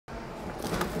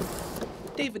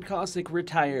David Cossack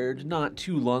retired not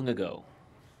too long ago,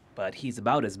 but he's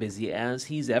about as busy as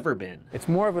he's ever been. It's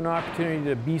more of an opportunity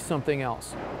to be something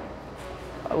else.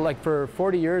 Like for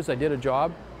 40 years I did a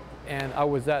job and I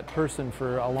was that person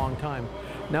for a long time.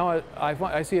 Now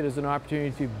I see it as an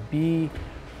opportunity to be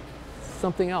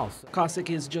something else. Cossack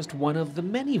is just one of the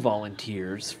many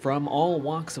volunteers from all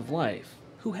walks of life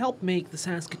who help make the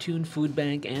Saskatoon Food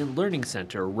Bank and Learning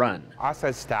Center run. Us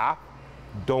as staff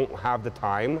don't have the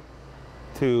time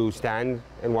to stand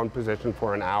in one position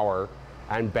for an hour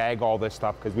and bag all this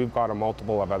stuff because we've got a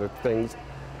multiple of other things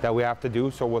that we have to do.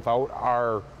 So without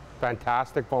our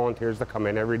fantastic volunteers that come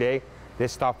in every day,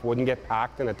 this stuff wouldn't get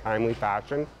packed in a timely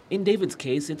fashion. In David's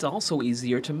case, it's also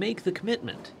easier to make the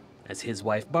commitment, as his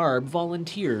wife Barb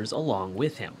volunteers along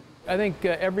with him. I think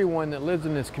everyone that lives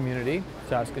in this community,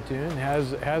 Saskatoon,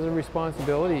 has a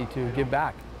responsibility to give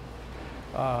back.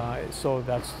 So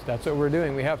that's what we're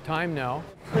doing. We have time now.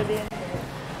 Put in.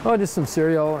 Oh, just some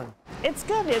cereal. It's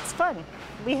good, it's fun.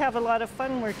 We have a lot of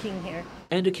fun working here.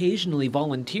 And occasionally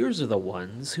volunteers are the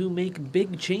ones who make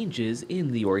big changes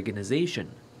in the organization.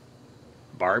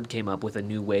 Barb came up with a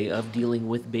new way of dealing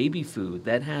with baby food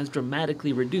that has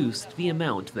dramatically reduced the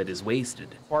amount that is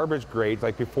wasted. Barb is great.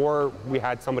 Like before we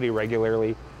had somebody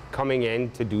regularly coming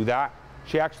in to do that,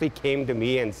 she actually came to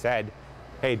me and said,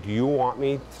 hey, do you want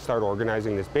me to start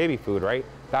organizing this baby food, right?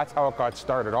 That's how it got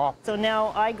started off. So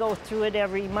now I go through it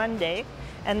every Monday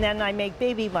and then I make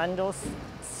baby bundles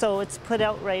so it's put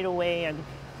out right away, and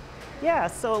yeah,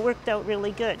 so it worked out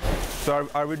really good. So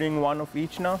are we doing one of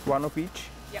each now? One of each?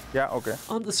 Yep. Yeah, okay.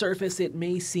 On the surface, it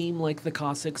may seem like the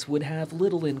Cossacks would have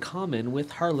little in common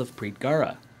with Harlevpreet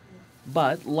Gara.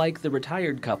 But like the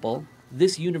retired couple,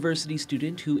 this university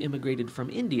student who immigrated from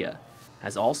India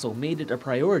has also made it a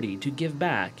priority to give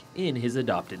back in his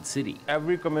adopted city.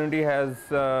 Every community has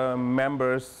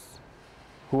members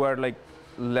who are like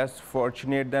less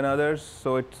fortunate than others,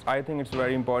 so I think it's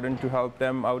very important to help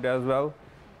them out as well,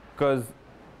 because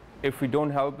if we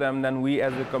don't help them, then we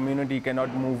as a community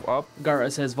cannot move up. Gara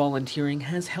says volunteering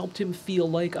has helped him feel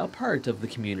like a part of the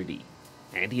community,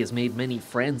 and he has made many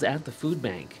friends at the food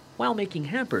bank while making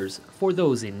hampers for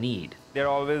those in need. They're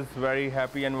always very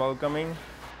happy and welcoming.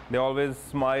 They always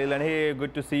smile and, hey,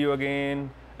 good to see you again.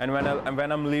 And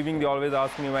when I'm leaving, they always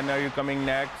ask me, when are you coming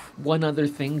next? One other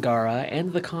thing Gara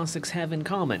and the Cossacks have in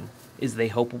common is they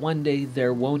hope one day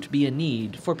there won't be a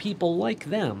need for people like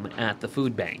them at the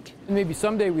food bank. Maybe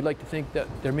someday we'd like to think that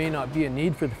there may not be a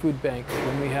need for the food bank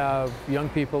when we have young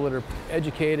people that are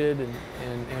educated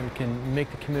and can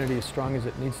make the community as strong as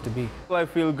it needs to be. I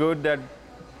feel good that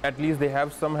at least they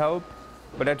have some help,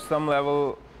 but at some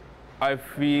level I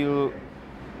feel,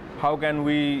 how can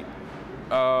we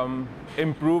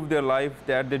improve their life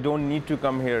that they don't need to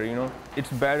come here, you know? It's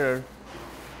better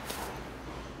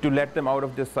to let them out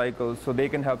of this cycle so they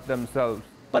can help themselves.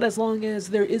 But as long as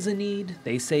there is a need,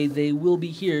 they say they will be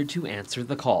here to answer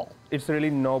the call. It's a really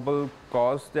noble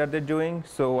cause that they're doing,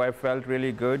 so I felt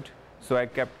really good, so I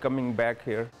kept coming back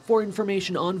here. For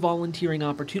information on volunteering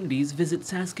opportunities, visit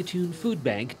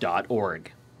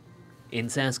saskatoonfoodbank.org. In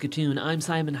Saskatoon, I'm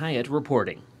Simon Hyatt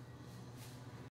reporting.